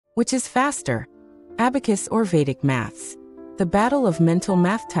Which is faster, Abacus or Vedic Maths? The battle of mental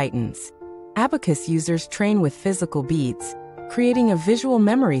math titans. Abacus users train with physical beads, creating a visual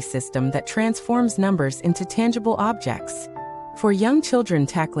memory system that transforms numbers into tangible objects. For young children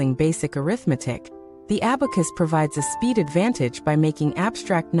tackling basic arithmetic, the abacus provides a speed advantage by making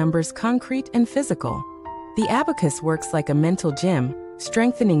abstract numbers concrete and physical. The abacus works like a mental gym,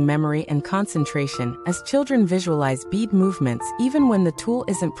 strengthening memory and concentration as children visualize bead movements even when the tool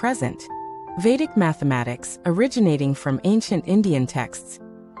isn't present. Vedic mathematics, originating from ancient Indian texts,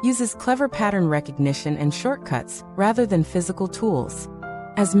 uses clever pattern recognition and shortcuts rather than physical tools.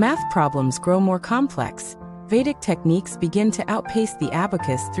 As math problems grow more complex, Vedic techniques begin to outpace the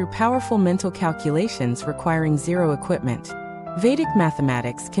abacus through powerful mental calculations requiring zero equipment. Vedic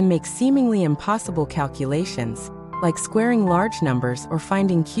mathematics can make seemingly impossible calculations, like squaring large numbers or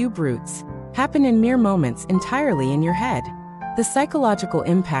finding cube roots, happen in mere moments entirely in your head. The psychological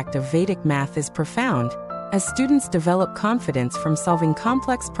impact of Vedic math is profound, as students develop confidence from solving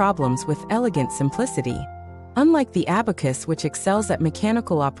complex problems with elegant simplicity. Unlike the abacus, which excels at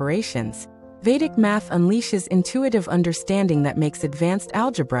mechanical operations, Vedic math unleashes intuitive understanding that makes advanced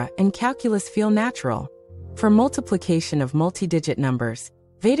algebra and calculus feel natural. For multiplication of multi-digit numbers,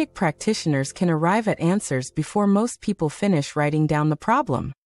 Vedic practitioners can arrive at answers before most people finish writing down the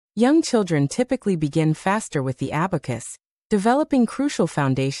problem. Young children typically begin faster with the abacus, developing crucial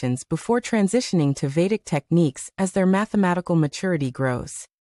foundations before transitioning to Vedic techniques as their mathematical maturity grows.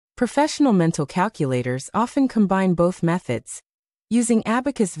 Professional mental calculators often combine both methods, using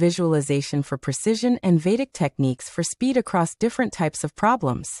abacus visualization for precision and Vedic techniques for speed across different types of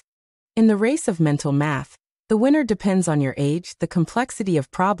problems. In the race of mental math, the winner depends on your age, the complexity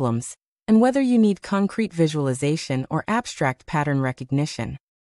of problems, and whether you need concrete visualization or abstract pattern recognition.